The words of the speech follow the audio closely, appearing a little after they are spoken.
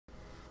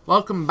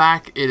Welcome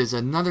back. It is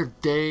another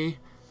day.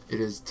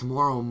 It is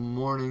tomorrow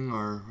morning,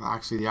 or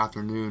actually the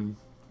afternoon,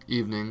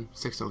 evening,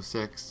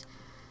 6:06.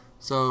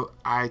 So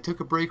I took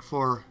a break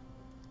for,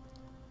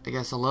 I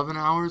guess, 11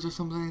 hours or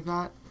something like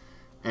that.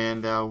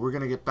 And we're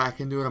going to get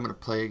back into it. I'm going to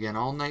play again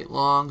all night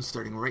long,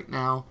 starting right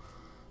now.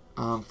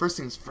 First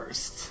things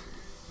first.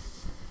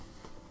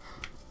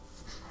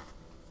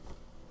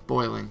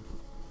 Boiling.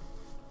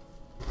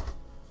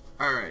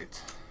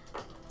 Alright.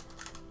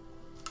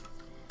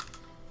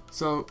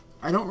 So,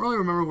 I don't really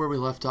remember where we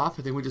left off.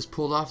 I think we just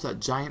pulled off that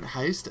giant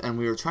heist and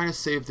we were trying to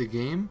save the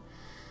game.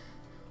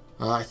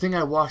 I think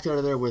I walked out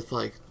of there with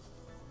like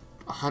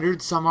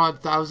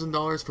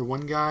 $100,000 for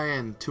one guy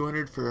and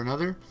 $200 for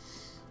another.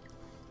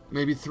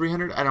 Maybe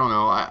 $300. I don't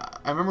know. I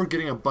remember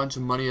getting a bunch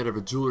of money out of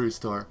a jewelry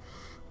store.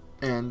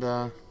 And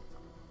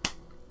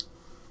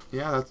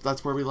yeah,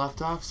 that's where we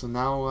left off. So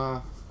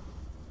now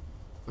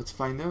let's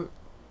find out.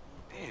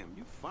 Damn,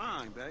 you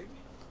fine, baby.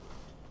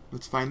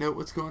 Let's find out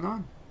what's going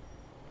on.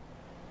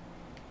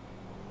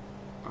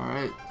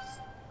 Alright.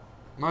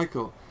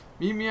 Michael,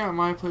 meet me at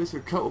my place.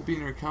 Your cut will be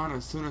in your account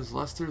as soon as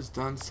Lester's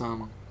done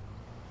some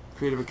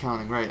creative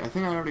accounting. Right, I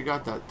think I already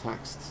got that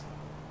text.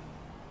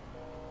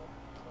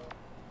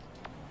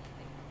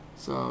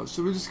 So,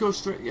 should we just go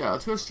straight? Yeah,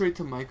 let's go straight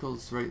to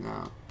Michael's right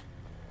now.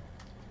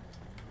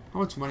 How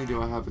much money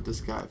do I have with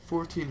this guy?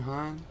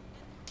 1,400?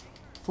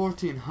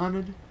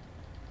 1,400?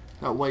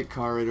 That white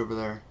car right over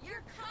there.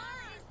 Your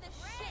car is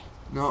the shit.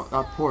 No,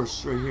 that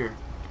Porsche right here.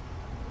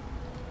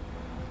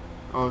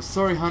 Oh,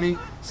 sorry, honey.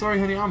 Sorry,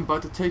 honey, I'm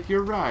about to take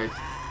your ride.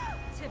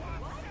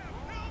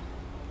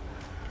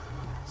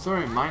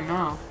 Sorry, mine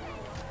now.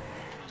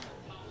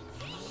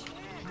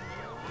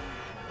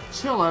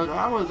 Chill out.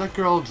 I was that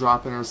girl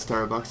dropping her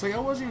Starbucks. Like, I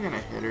wasn't even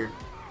gonna hit her.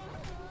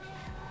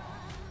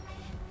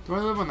 Do I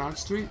live on that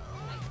street?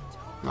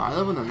 No, I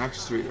live on the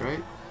next street,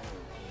 right?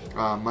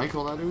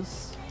 Michael, that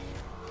is.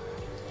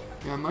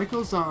 Yeah,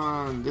 Michael's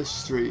on this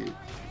street.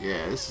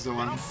 Yeah, this is the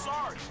one. I'm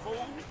sorry,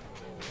 fool.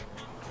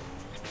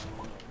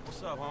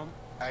 What's up, homie?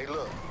 Hey,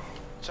 look.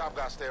 Chop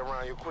got to stay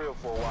around your crib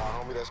for a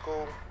while, homie. That's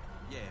cool?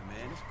 Yeah,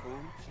 man, it's cool.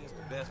 It's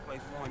the best place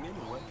for him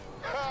anyway.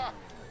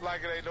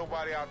 Like it ain't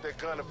nobody out there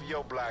gunning for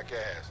your black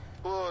ass.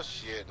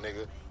 Bullshit,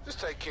 nigga. Just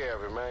take care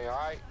of it, man,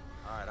 alright?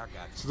 Alright, I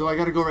got you. So do I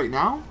gotta go right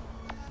now?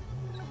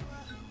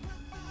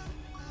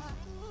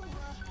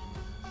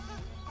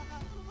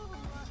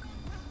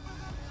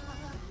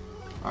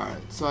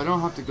 Alright, so I don't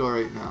have to go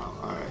right now.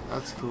 Alright,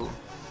 that's cool.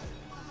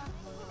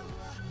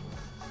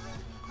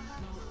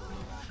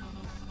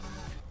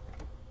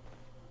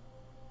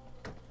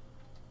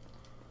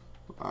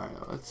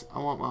 Alright, I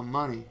want my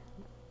money.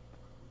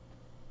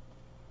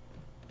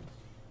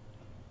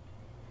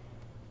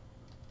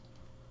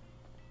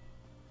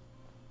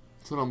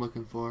 That's what I'm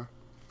looking for.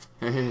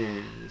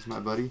 Hey, there's my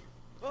buddy.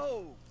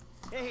 Oh,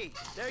 hey,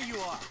 there you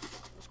are.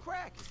 What's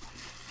cracking?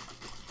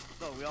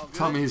 So, we all good?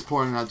 Tell me he's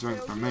pouring that drink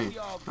for me.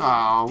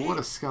 Oh, what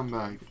a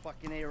scumbag.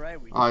 Fucking A, right?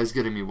 Oh, he's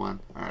getting me one.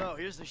 Alright. So,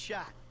 here's the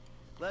shot.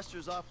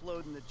 Lester's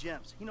offloading the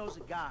gems. He knows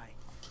a guy.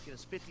 Get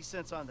us 50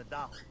 cents on the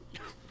dollar.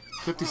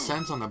 50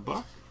 cents on the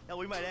buck? Hell,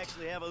 we might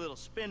actually have a little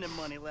spending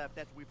money left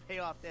after we pay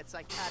off that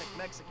psychotic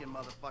Mexican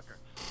motherfucker.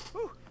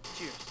 Whew.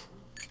 Cheers.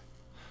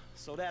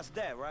 So that's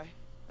that, right?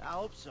 I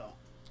hope so.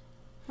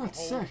 That's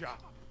The whole sick. job.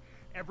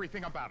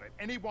 Everything about it.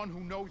 Anyone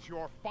who knows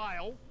your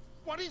file,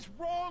 what is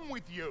wrong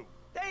with you?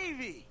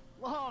 Davey!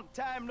 Long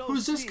time no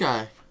Who's this see.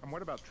 guy? And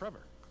what about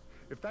Trevor?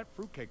 If that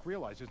fruitcake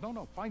realizes,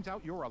 finds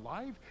out you're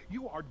alive,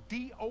 you are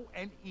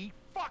D-O-N-E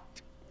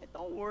fucked. Hey,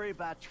 don't worry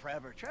about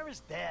Trevor.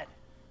 Trevor's dead.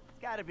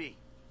 It's gotta be.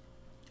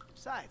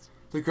 Besides,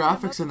 The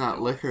graphics in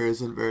that liquor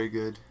isn't very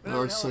good. It whatever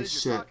the looks hell like it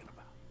is you're shit. talking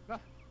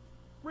about.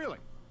 Really?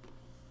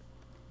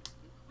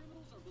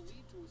 Criminals are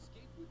believed to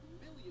escape with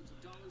millions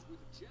of dollars worth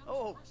of gems,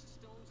 Oh. precious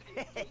stones,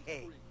 and gold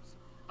Hey. rings.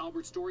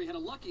 Albert Story had a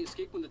lucky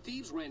escape when the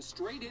thieves ran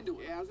straight into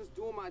him. Yeah, I was just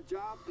doing my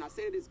job, and I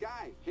say to this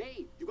guy,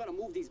 hey, you gotta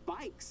move these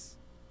bikes.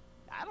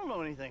 I don't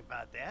know anything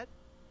about that.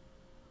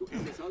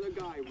 And this other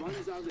guy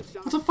runs out of the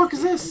shop. What the fuck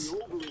is this?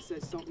 Over and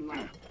says something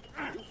like,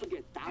 you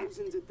forget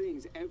thousands of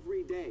things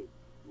every day.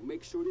 We'll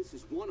make sure this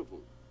is one of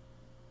them.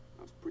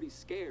 That was pretty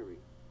scary.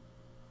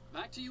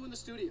 Back to you in the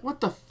studio. What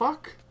the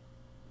fuck?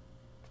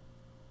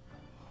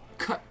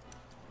 Cut.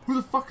 Who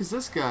the fuck is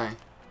this guy?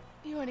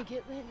 You want to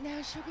get lit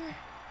now, sugar?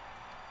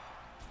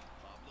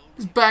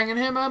 He's banging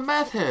him a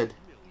meth head.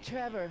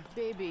 Trevor,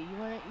 baby,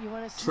 you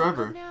wanna smoke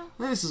Trevor. up now?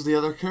 This is the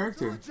other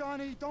character.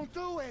 Johnny, don't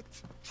do it.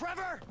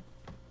 Trevor!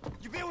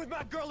 You been with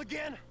my girl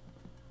again?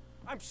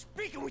 I'm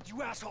speaking with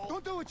you, asshole.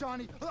 Don't do it,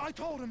 Johnny. I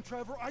told him,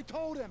 Trevor. I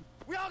told him.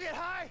 We all get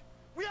high.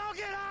 We all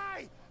get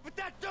high. But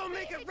that don't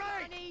make it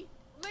right. Johnny,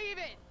 leave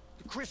it.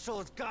 The crystal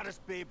has got us,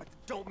 babe, but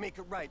don't make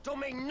it right. Don't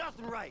make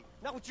nothing right.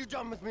 Not what you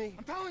done with me.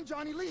 I'm telling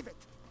Johnny, leave it.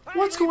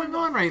 What's going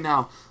on right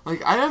now?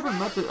 Like, I haven't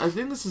met the... I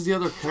think this is the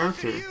other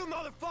character. You,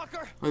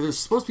 motherfucker. Like, there's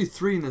supposed to be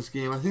 3 in this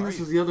game. I think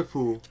this is the other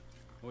fool.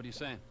 What are you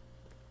saying?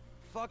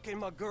 Fucking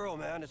my girl,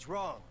 man. It's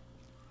wrong.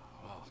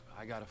 Well,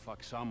 I gotta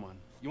fuck someone.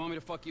 You want me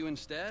to fuck you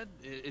instead?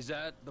 Is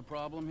that the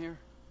problem here?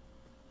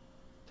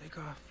 They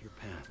Take off your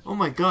pants. Oh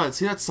my god,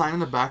 see that sign in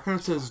the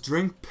background? It says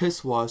drink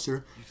piss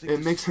washer.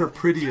 It makes her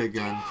pretty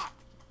again.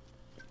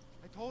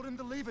 I told him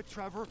to leave it,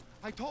 Trevor.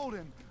 I told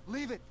him.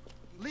 Leave it.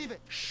 Leave it.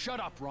 Shut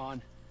up,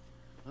 Ron.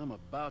 I'm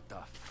about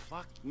to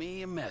fuck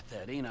me a meth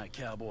head, ain't I,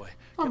 cowboy?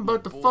 I'm Get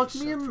about to my fuck boy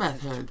me a sucked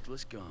meth from his head.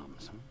 toothless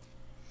gums.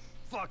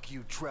 Fuck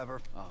you,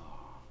 Trevor.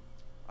 Oh,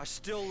 I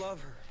still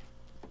love her.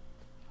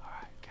 all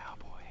right,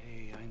 cowboy.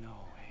 Hey, I know.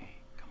 Hey,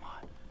 come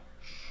on.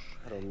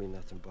 I don't mean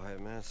nothing by it,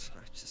 man.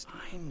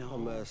 I know. I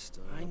messed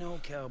up. I know,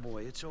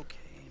 cowboy. It's okay,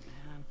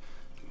 man.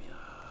 Give me a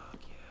hug,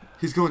 yeah.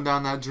 He's going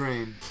down that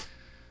drain.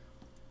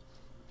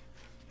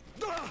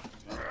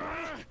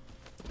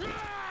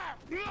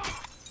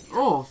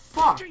 Oh,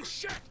 fuck.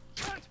 Shit!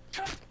 Cut!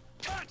 Cut!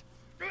 Cut!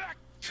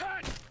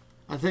 Cut!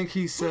 I think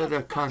he said a Who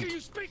the fuck are cunt. you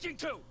speaking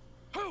to?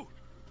 Who?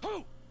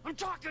 Who? I'm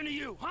talking to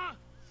you, huh?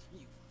 You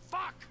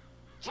fuck!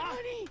 Huh?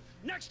 Johnny!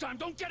 Next time,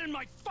 don't get in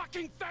my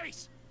fucking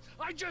face!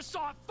 I just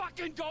saw a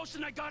fucking ghost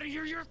and I gotta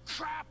hear your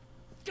crap!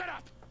 Get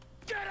up!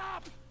 Get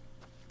up!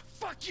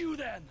 Fuck you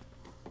then!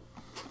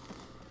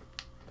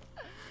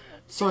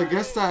 So I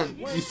guess that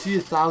you see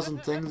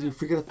 1,000 things, you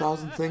forget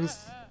 1,000 things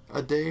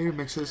a day,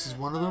 make sure this is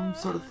one of them,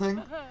 sort of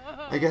thing.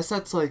 I guess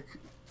that's like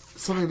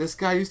something this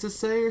guy used to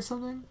say or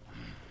something?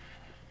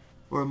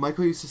 Or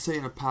Michael used to say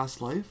in a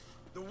past life?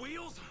 The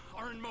wheels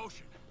are in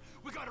motion.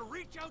 We gotta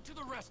reach out to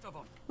the rest of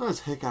them. Look at this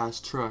hick-ass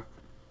truck.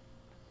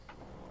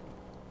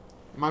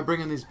 Am I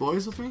bringing these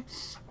boys with me?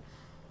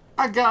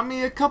 I got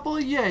me a couple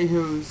of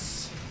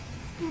yahoos.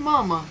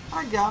 Mama,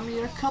 I got me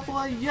a couple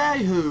of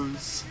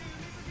yahoos.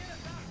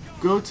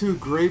 Go to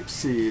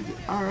grapeseed.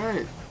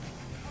 Alright.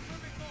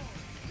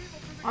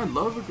 I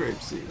love a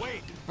grapeseed.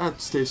 That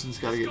station's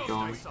gotta get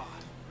going.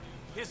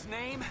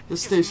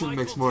 This station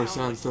makes more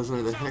sense, doesn't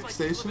it? The Hick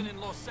station?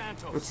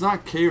 It's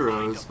not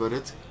K-Rose, but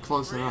it's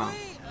close enough.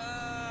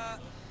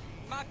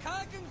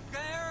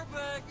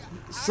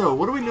 So,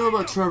 what do we know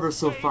about Trevor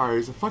so far?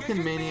 He's a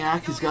fucking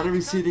maniac, he's got a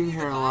receding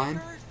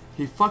hairline,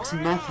 he fucks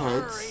meth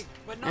heads,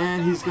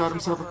 and he's got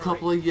himself a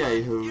couple of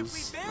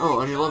yahoos. Oh,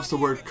 and he loves the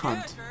word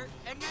cunt.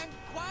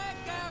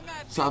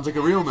 Sounds like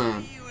a real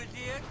man.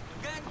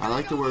 I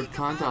like the word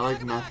cunt, I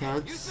like meth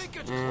heads,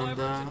 and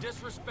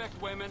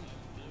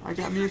I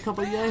got me a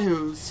couple of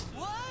yahoos.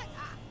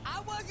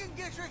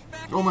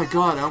 Oh my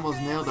god, I almost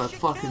nailed that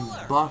fucking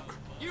buck.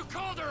 You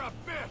called her a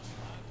bitch!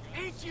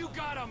 Ain't you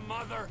got a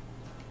mother?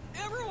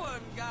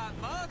 Everyone got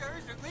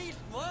mothers, at least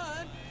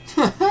one.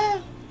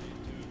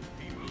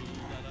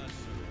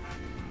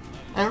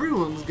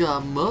 Everyone's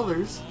got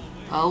mothers.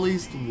 At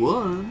least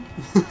one.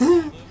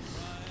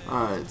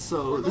 Alright,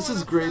 so this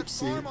is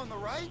grapeseed. On the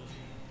right?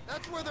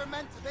 That's where they're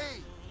meant to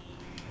be.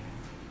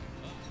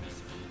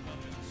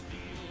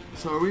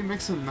 So are we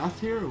mixing meth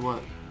here or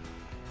what?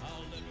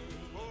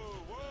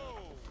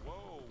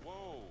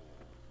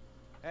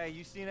 Hey,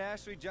 you seen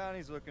Ashley?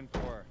 Johnny's looking for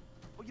her.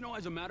 Well, you know,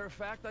 as a matter of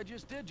fact, I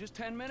just did, just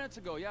 10 minutes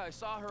ago. Yeah, I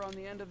saw her on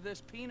the end of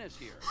this penis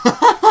here.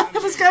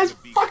 This guy's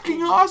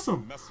fucking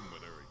awesome!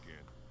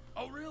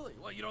 Oh, really?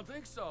 Well, you don't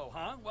think so,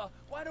 huh? Well,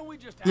 why don't we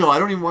just... Yo, I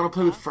don't even want to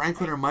play with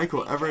Franklin or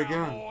Michael ever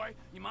again. Boy,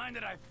 you mind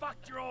that I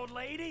fucked your old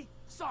lady?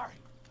 Sorry.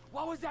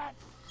 What was that?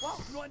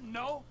 What?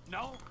 No?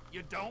 No?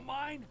 You don't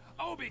mind?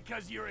 Oh,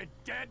 because you're a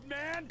dead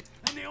man?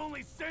 And the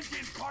only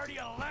sentient part of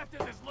you left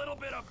is this little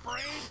bit of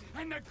brain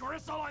and the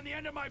gristle on the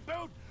end of my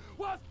boot?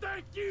 Well,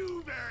 thank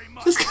you very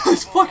much. This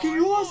guy's fucking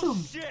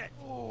awesome. Shit.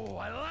 Oh,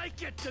 I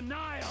like it,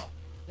 denial.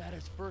 That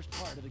is first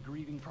part of the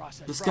grieving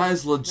process. This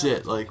guy's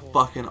legit, like,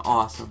 fucking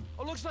awesome.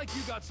 Oh, looks like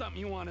you got something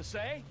you want to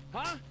say,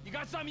 huh? You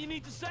got something you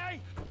need to say?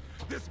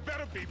 This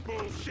better be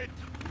bullshit.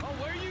 Oh,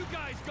 where you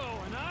guys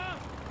going, huh?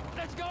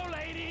 Let's go,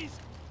 ladies.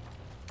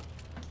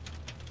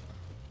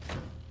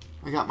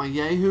 I got my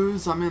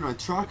yahoos, I'm in my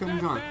truck, I'm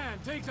That gone. van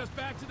takes us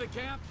back to the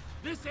camp.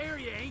 This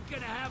area ain't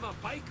gonna have a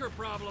biker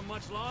problem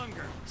much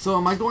longer. So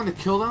am I going to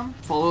kill them?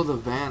 Follow the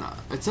van.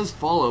 It says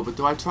follow, but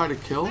do I try to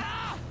kill?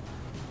 Ah!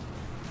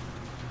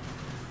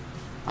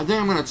 I think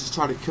I'm gonna just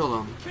try to kill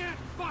them. Can't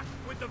fuck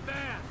with the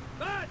van,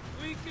 but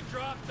we can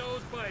drop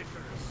those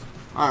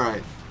bikers.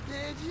 Alright.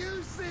 Did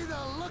you see the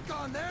look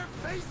on their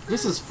faces?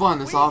 This is fun,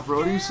 this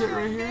off-roading shit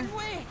right here.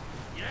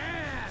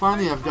 Yeah.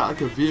 Finally, I've got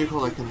like a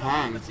vehicle that can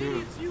hang,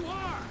 too. You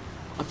are.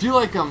 I feel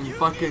like I'm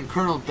fucking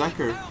Colonel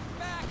Decker.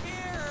 Back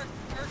here,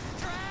 or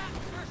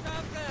straps or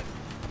something.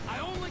 I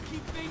only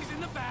keep things in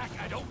the back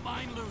I don't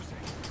mind losing.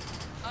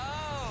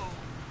 Oh.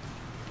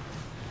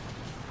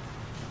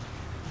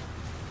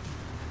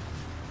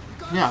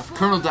 Yeah,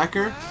 Colonel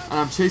Decker, and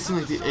I'm chasing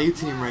like the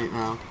A-team right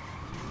now.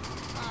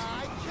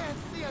 I can't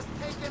see us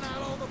taking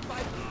out all the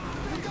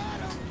bikers. We got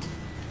him.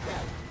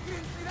 Yeah, you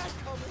didn't see that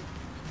coming.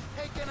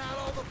 Taking out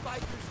all the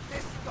bikers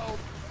disco.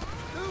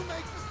 Who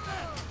makes a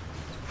sense?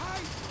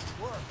 Nice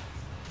work.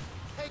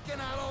 Taking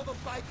out all the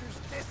bikers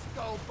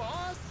disco,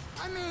 boss.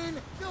 I mean,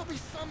 there'll be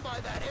some by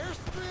that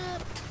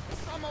airstrip, and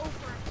some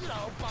over, you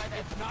know, by that...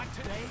 If not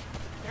today,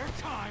 their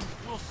time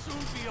will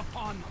soon be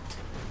upon them.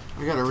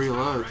 I gotta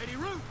reload. Alrighty,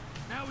 Root.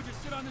 Now we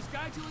just sit on this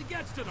guy till he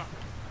gets to them.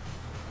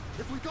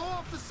 If we go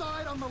off the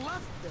side on the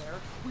left there,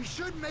 we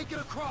should make it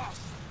across.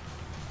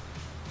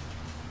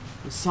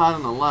 The side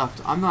on the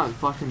left. I'm not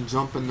fucking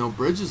jumping no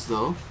bridges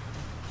though.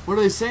 What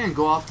are they saying?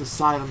 Go off the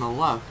side on the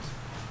left.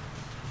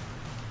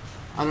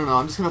 I don't know.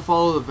 I'm just gonna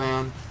follow the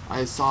van.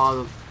 I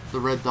saw the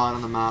red dot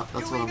on the map.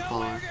 That's what I'm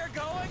following. Do we know where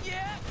they're going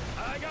yet?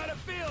 I got a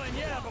feeling,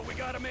 yeah, but we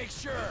gotta make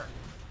sure.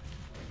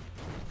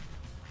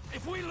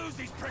 If we lose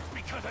these pricks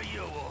because of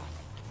you,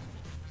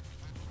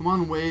 Come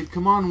on, Wade.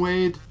 Come on,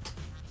 Wade.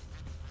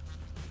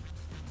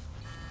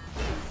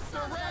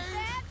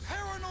 Deranged,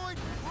 paranoid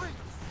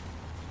freaks.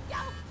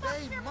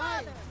 They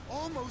might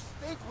almost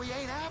think we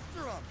ain't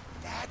after them.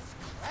 That's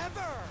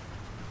clever.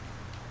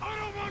 I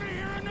don't want to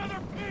hear another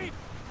peep.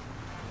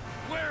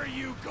 Where are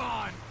you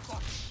gone?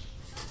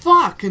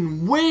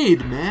 Fucking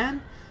Wade,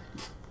 man.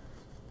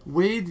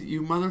 Wade,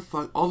 you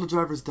motherfucker. All the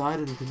drivers died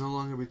and he can no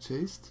longer be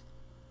chased?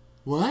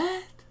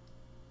 What?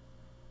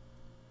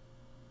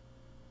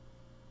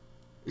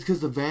 It's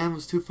because the van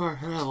was too far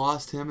ahead. I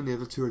lost him and the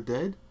other two are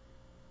dead?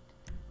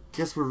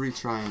 Guess we're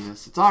retrying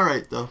this. It's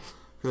alright though,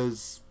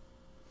 because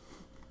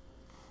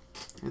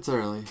it's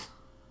early.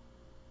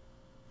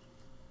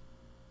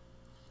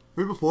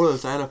 Right before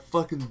this, I had a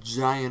fucking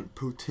giant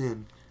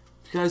poutine.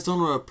 If you guys don't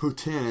know what a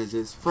poutine is,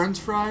 it's french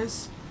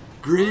fries,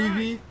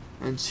 gravy,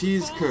 and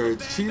cheese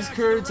curds. Cheese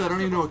curds, I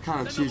don't even know what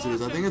kind of cheese it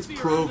is. I think it's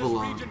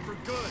provolone.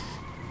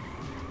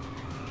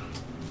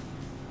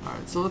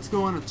 Alright, so let's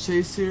go on a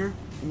chase here.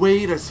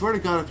 Wade, I swear to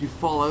God, if you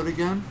fall out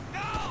again.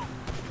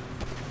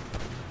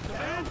 The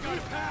van's got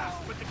to pass,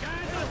 but the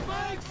guy's on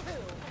bikes.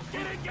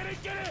 Get it, get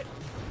it, get it.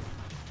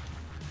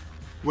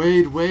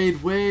 Wade,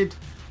 Wade, Wade.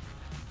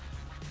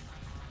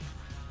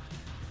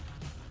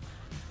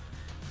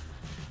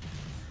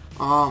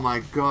 Oh my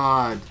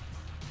God.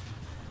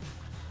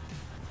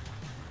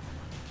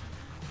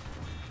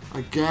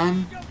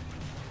 Again?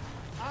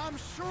 I'm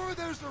sure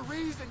there's a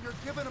reason you're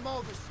giving them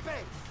all the space.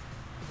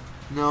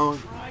 No.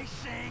 Try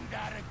saying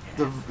that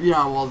again.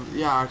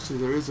 Yeah, actually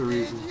there is a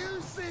reason. Did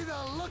you see the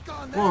look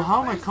on their Whoa,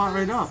 how am I faces? caught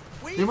right up?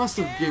 They must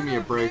have given me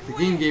a break. The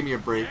game gave me a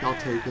break. I'll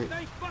take it.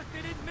 Thank fuck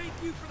they didn't make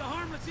you for the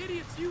harmless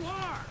idiots you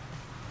are.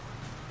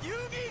 You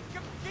need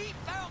some seat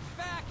belts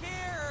back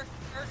here,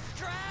 or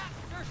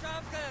straps or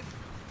something.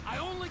 I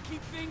only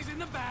keep things in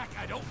the back.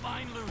 I don't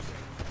mind losing.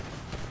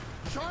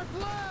 Sharp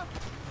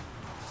left.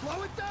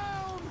 Slow it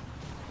down.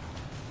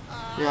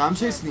 Yeah, I'm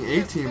chasing the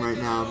A-team right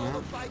now, man.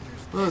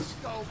 Look.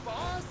 Go,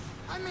 boss.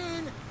 I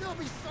mean, there'll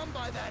be some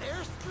by that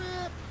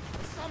airstrip,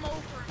 some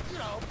over, you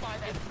know, by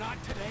that. If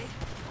not today,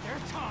 their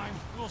time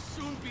will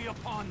soon be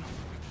upon them.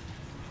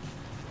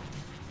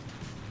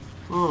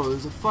 Oh,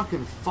 there's a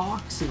fucking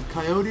fox and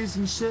coyotes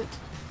and shit.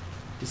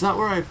 Is that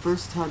where I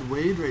first had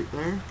Wade right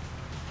there?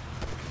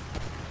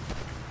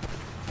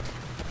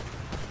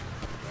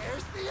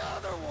 There's the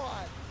other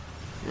one.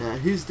 Yeah,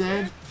 he's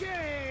dead.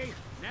 Okay,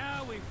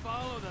 now we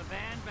follow the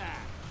van back.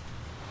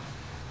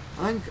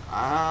 I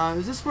think,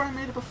 is this where I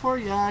made it before?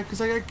 Yeah, because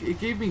it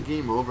gave me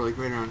game over, like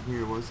right around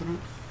here, wasn't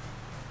it?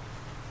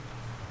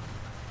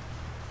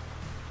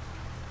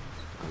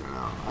 I don't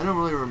know. I don't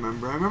really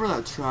remember. I remember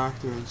that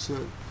tractor and shit.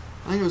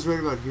 I think it was right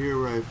about here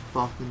where I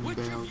fucking Which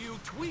bailed. of you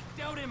tweaked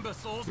out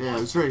imbeciles Yeah, it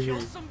wants was to right kill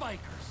here. some bikers?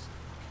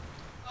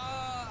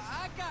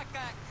 I got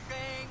that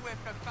thing with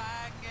the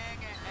finding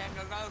and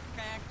the Los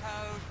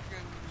Santos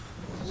and...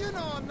 You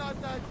know I'm not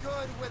that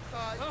good with,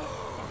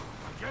 Oh,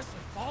 I guess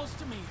it falls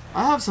to me then.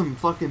 I have some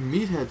fucking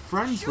meathead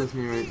friends with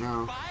me right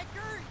now.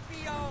 Bikers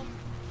be on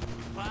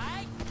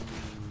bikes?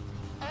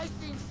 I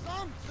seen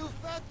some too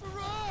fat to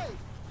ride.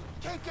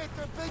 Can't get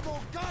their big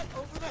old gut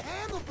over the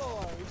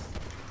handlebars.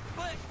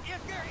 But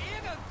if they're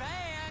in a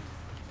van,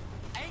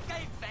 ain't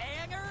they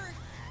vanners?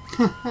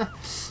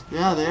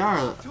 Yeah, they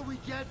are. Till we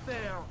get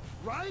there,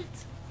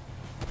 right?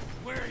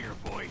 Where are your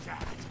boys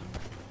at?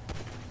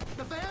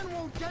 The van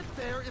won't get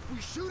there if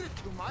we shoot it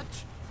too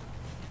much.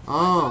 I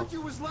Oh, thought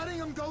you was letting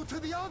them go to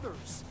the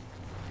others.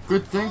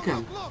 good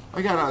thinking.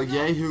 I got a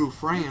Yahoo You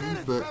frame, did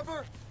it, but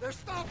Trevor. They're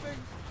stopping.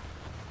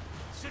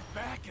 Sit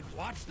back and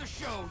watch the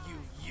show, you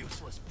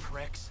useless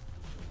pricks.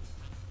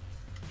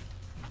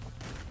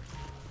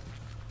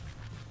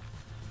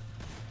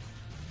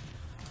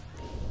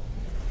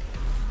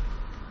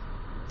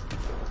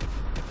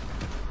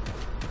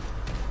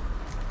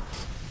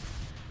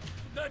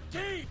 The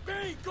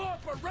TB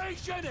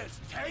Corporation is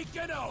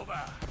taking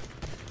over!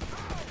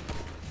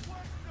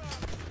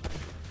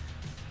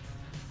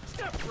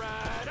 Step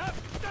right up!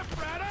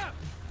 Step right up!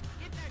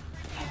 Get that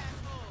freaky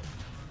asshole.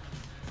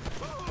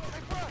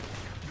 Hey, Brad,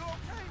 you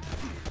okay?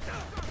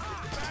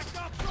 Back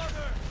up,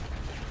 brother!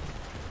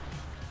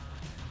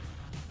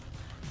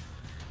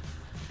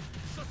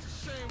 Such a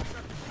shame we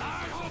got to... I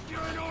hope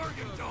you're an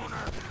organ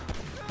donor!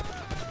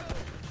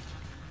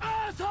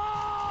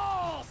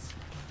 Assholes!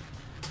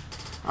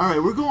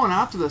 alright, we're going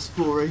after this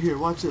fool right here.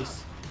 Watch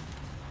this.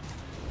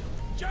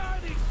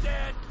 Johnny's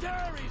dead,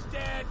 Terry's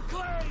dead,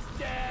 Clay's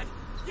dead,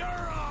 you're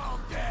all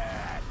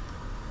dead!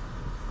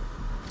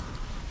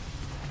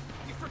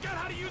 You forget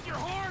how to use your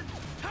horn?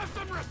 Have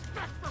some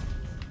respect for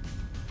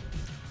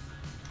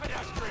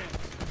pedestrians!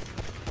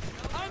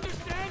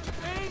 Understand your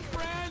pain,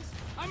 friends!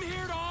 I'm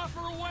here to offer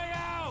a way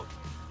out!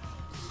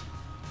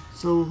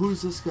 So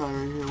who's this guy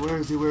right here? Where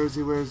is he? Where is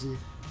he? Where is he?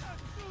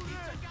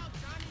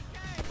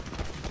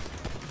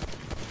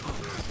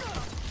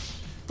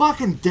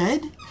 Fucking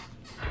dead?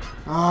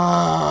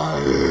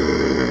 I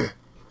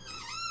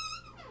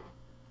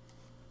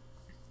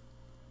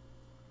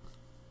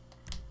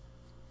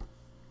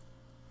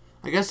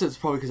guess it's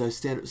probably because I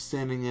was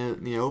standing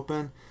in the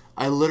open.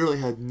 I literally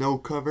had no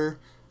cover,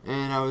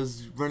 and I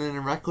was running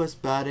in reckless,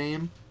 bad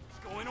aim.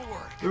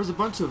 There was a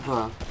bunch of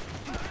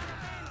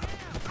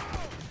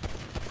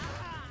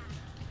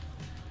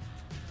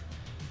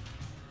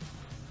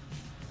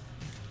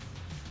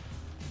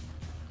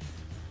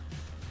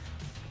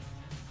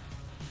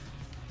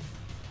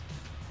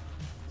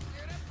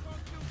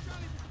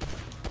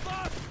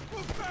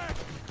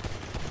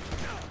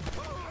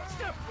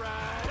Step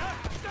right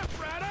up! Step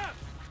right up!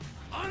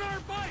 On our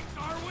bikes,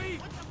 are we?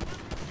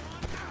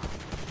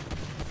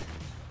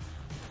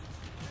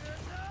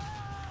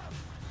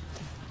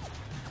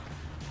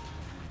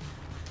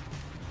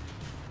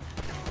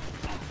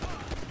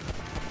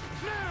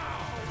 Now,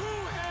 who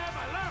have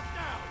I left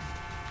out?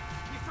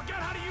 You forget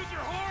how to use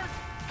your horse?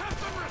 Have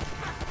some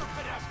respect for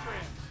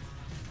pedestrians!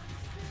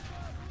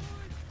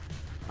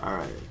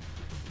 Alright.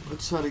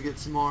 Let's try to get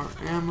some more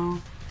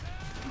ammo.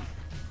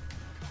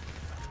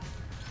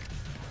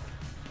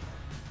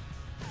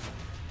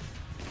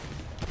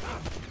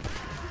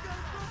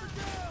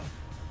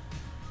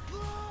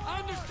 I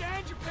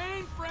understand your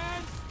pain,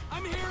 friends.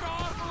 I'm here to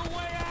offer a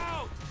way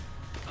out.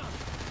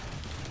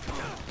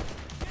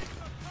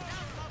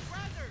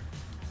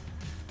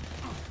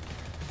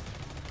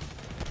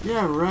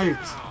 Yeah, right.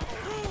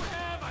 Who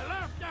have I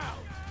left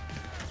out?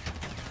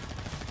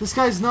 This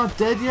guy's not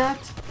dead yet?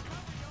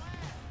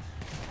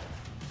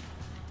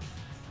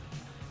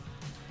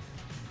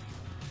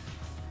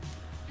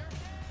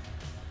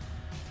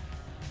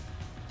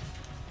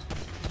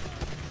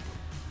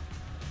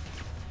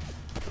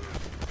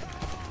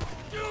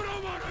 You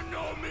don't want to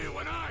know me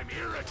when I'm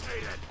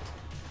irritated.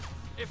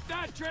 If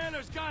that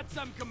trailer's got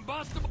some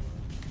combustible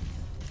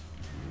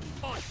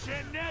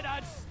shit in it,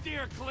 I'd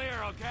steer clear,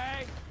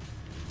 okay?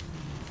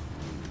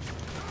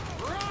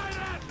 Right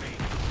at me!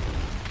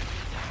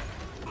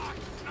 Fuck,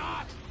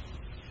 not!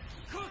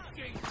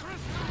 Cooking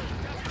crystal!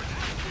 Just an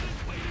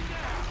accident waiting to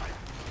happen!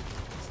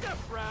 Step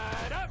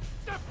right up!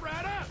 Step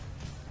right up!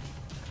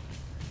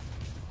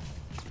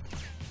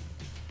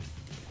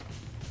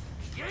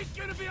 You ain't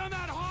gonna be on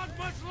that hog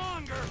much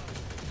longer!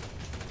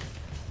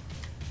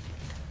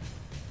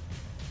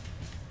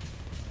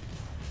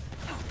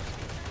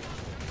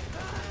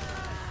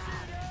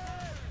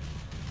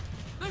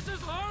 This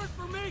is hard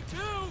for me,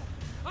 too!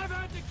 I've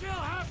had to kill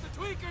half the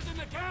tweakers in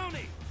the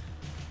county!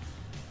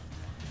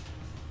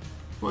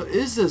 What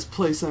is this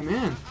place I'm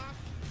in?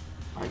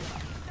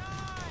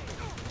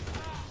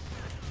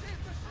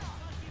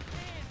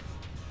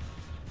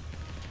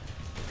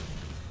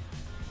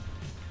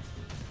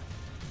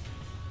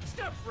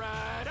 Step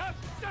right up!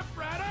 Step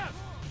right up!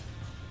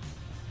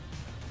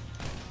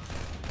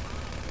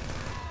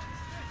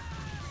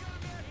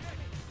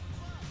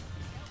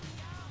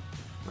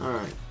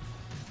 Alright.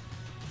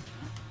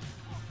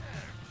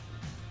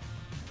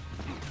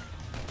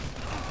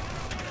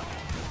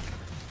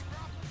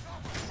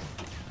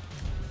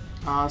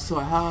 So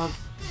I have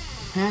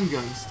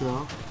handguns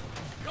still.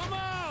 Come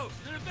out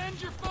and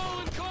avenge your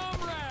fallen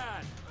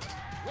comrade!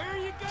 Where are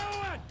you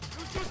going?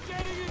 You're just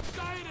getting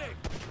exciting!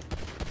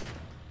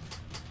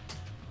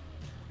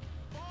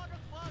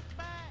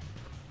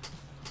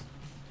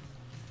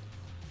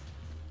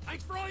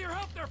 Thanks for all your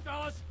help there,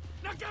 fellas!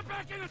 Now get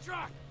back in the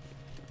truck!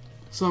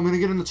 So I'm gonna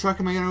get in the truck.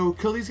 Am I gonna go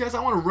kill these guys?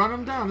 I want to run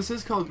them down. This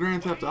is called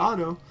Grand Theft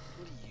Auto. What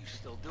are you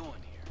still doing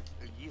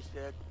here? You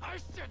said... I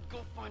said go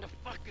find a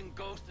fucking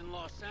ghost in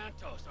Los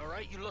Santos,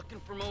 alright? You looking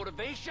for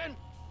motivation?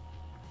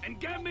 And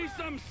get me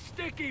some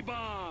sticky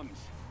bombs!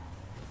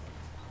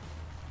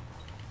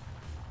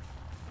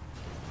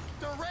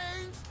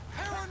 Deranged,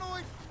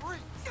 paranoid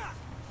freaks.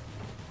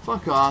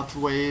 Fuck off,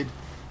 Wade.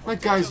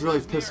 That guy's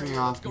really pissing me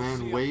off,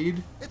 man.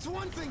 Wade. It's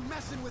one thing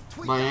messing with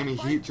Miami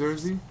Heat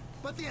jersey.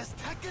 But the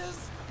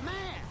Aztecas?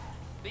 Man!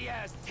 The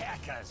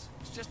Aztecas.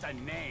 It's just a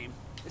name.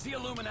 Is he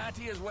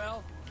Illuminati as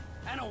well?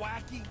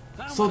 Anahuac?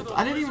 So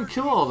I didn't even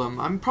kill all of them.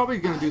 I'm probably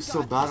gonna do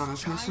so bad on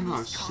this mission.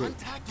 Oh shit.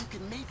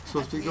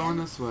 Supposed to be going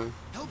this way.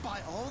 He'll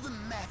buy all the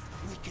meth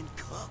we can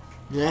cook.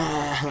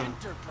 Yeah.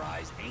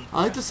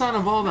 I like the sound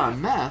of all that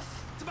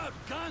meth. It's about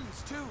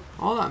guns too.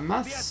 All that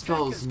meth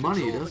spells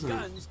money, doesn't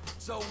it?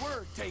 So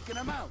we're taking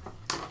him out.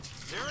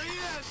 There he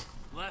is.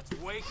 Let's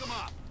wake him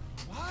up.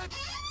 What?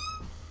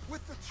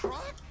 With the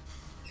truck?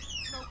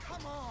 No,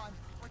 come on.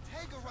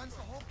 Ortega runs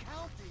the whole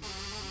county.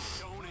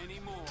 Don't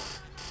anymore.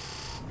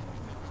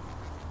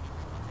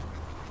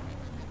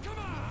 Come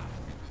on.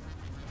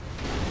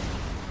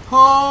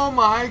 Oh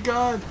my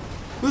god.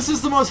 This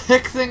is the most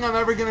hick thing I'm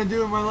ever gonna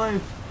do in my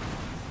life.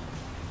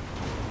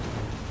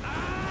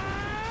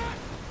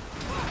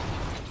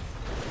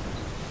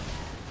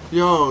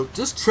 Yo,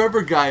 this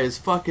Trevor guy is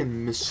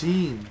fucking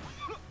machine.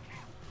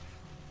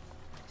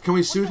 Can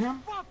we shoot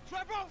him? Fuck,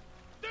 Trevor!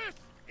 This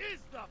is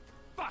the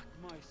fuck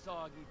my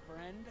soggy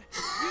friend.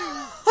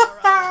 You are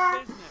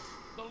out of business.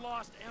 The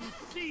Lost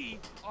MC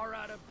are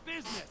out of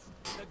business.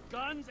 The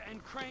guns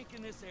and crank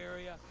in this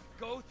area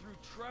go through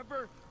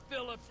Trevor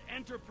Phillips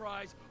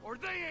Enterprise, or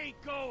they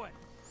ain't going.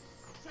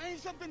 Saying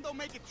something don't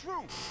make it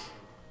true.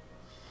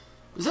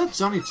 Is that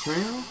Johnny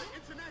Trejo?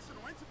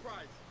 International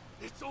Enterprise.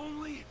 It's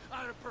only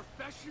out of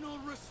professional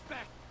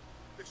respect.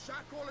 The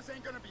shot callers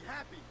ain't gonna be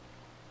happy.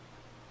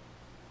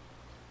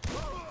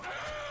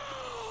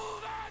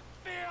 Oh, that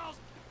feels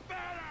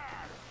better.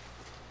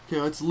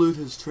 Okay, let's loot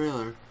his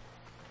trailer.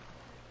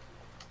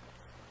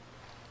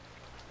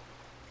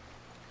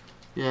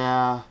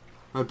 Yeah,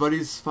 my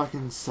buddy's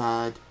fucking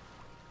sad.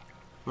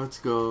 Let's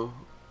go.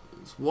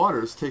 This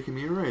water's taking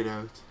me right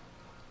out.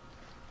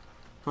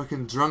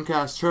 Fucking drunk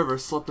ass Trevor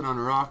slipping on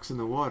rocks in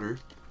the water.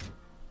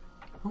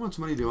 How much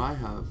money do I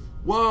have?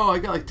 Whoa, I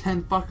got like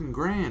 10 fucking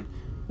grand.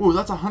 Whoa,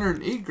 that's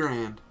 108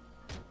 grand.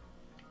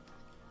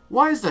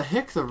 Why is the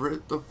hick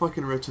the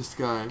fucking richest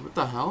guy? What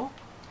the hell?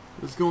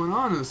 What's going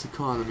on in this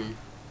economy?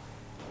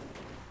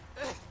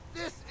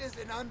 This is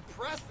an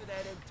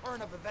unprecedented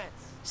turn of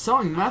events.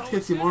 Selling meth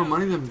gets you more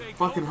money than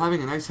fucking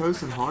having a nice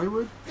house in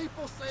Hollywood?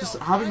 Just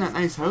having that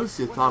nice house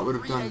you thought would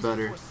have done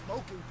better. You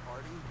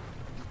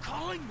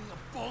calling me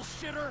a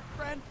bullshitter,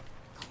 friend?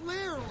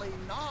 Clearly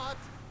not.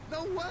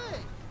 No way.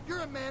 You're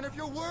a man of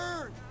your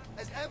word,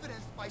 as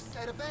evidenced by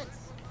said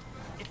events.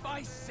 If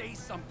I say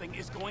something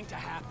is going to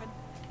happen,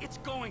 it's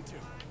going to.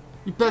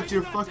 You bet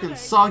your fucking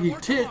soggy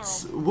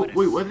tits. Wait,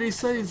 what did he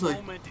say? He's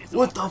like,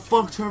 what the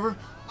fuck, Trevor?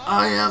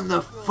 I am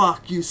the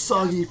fuck, you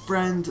soggy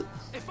friend.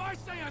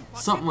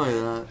 Something like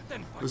that.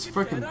 It was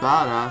freaking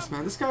badass,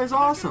 man. This guy's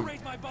awesome.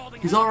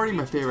 He's already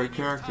my favorite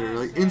character,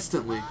 like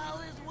instantly.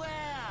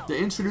 They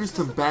introduced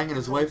him banging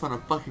his wife on a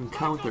fucking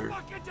counter.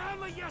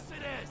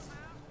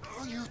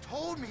 Oh, you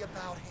told me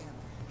about him.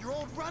 Your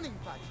old running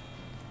buddy.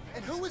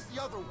 And who was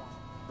the other one?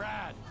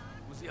 Brad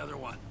was the other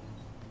one.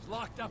 He's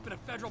locked up in a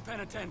federal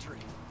penitentiary.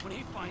 When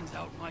he finds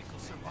out Michael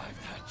survived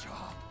that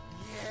job.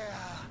 Yeah.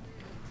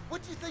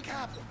 What do you think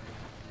happened?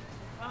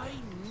 I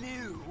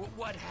knew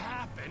what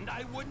happened.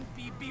 I wouldn't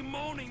be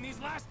bemoaning these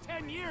last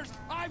 10 years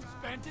I've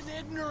spent in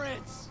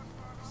ignorance.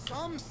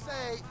 Some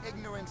say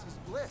ignorance is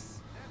bliss.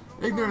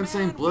 Ignorance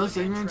ain't bliss,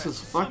 ignorance is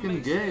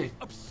fucking gay.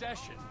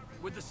 Obsession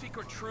with the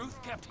secret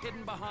truth kept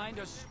hidden behind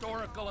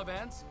historical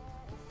events.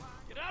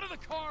 Get out of the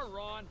car,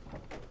 Ron.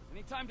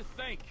 Any time to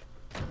think.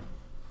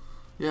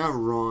 Yeah,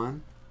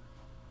 Ron.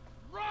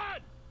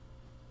 Run!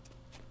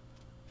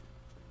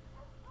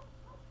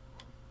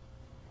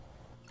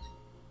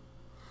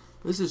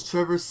 This is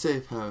Trevor's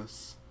safe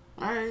house.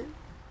 Alright.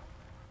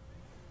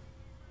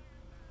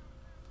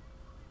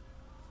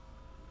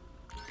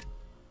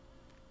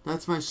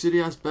 That's my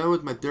shitty ass bed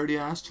with my dirty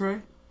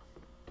ashtray?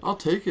 I'll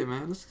take it,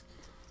 man. This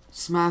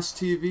smash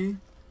TV.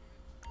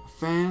 A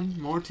fan.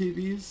 More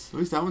TVs. At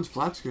least that one's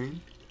flat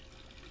screen.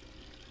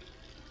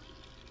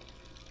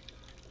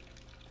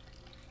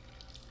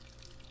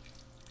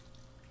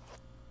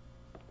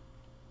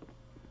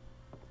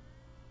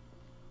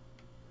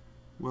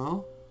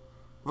 Well.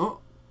 Oh.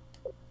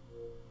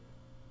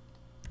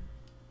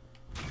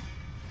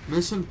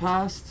 Mission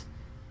passed.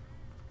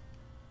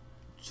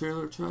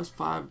 Trailer trust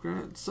 5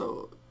 grand.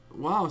 So,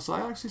 wow. So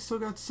I actually still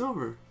got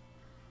silver.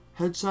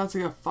 Headshots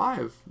I got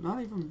 5.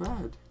 Not even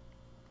bad.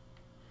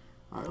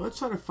 Alright, let's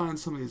try to find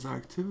some of these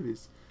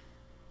activities.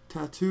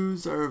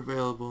 Tattoos are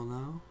available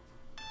now.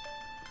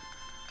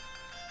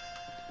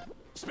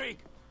 Speak.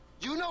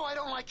 You know I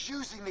don't like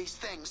using these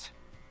things.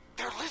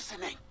 They're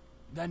listening.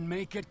 Then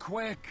make it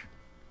quick.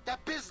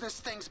 That business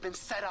thing's been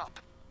set up.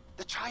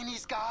 The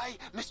Chinese guy,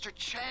 Mr.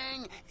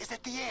 Chang, is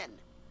at the inn.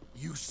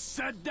 You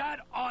said that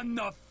on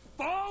the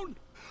phone?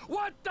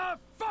 What the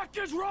fuck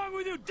is wrong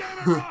with you, damn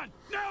it, Ron?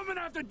 Now I'm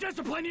gonna have to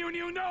discipline you, and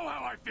you know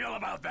how I feel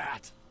about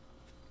that.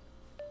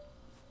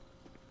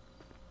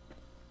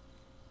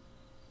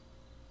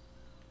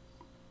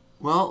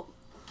 Well,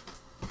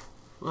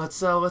 let's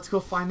go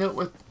find out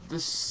what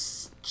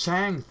this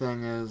Chang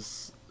thing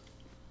is.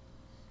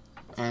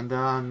 And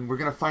we're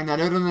gonna find that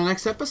out in the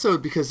next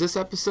episode, because this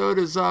episode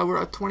is we're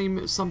at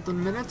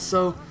 20-something minutes,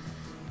 so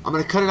I'm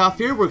gonna cut it off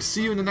here. We'll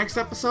see you in the next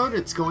episode.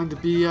 It's going to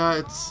be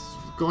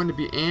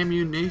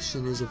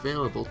ammunition is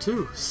available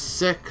too.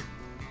 Sick.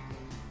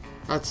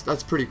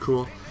 That's pretty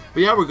cool.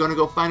 But yeah, we're gonna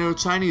go find out a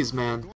Chinese man.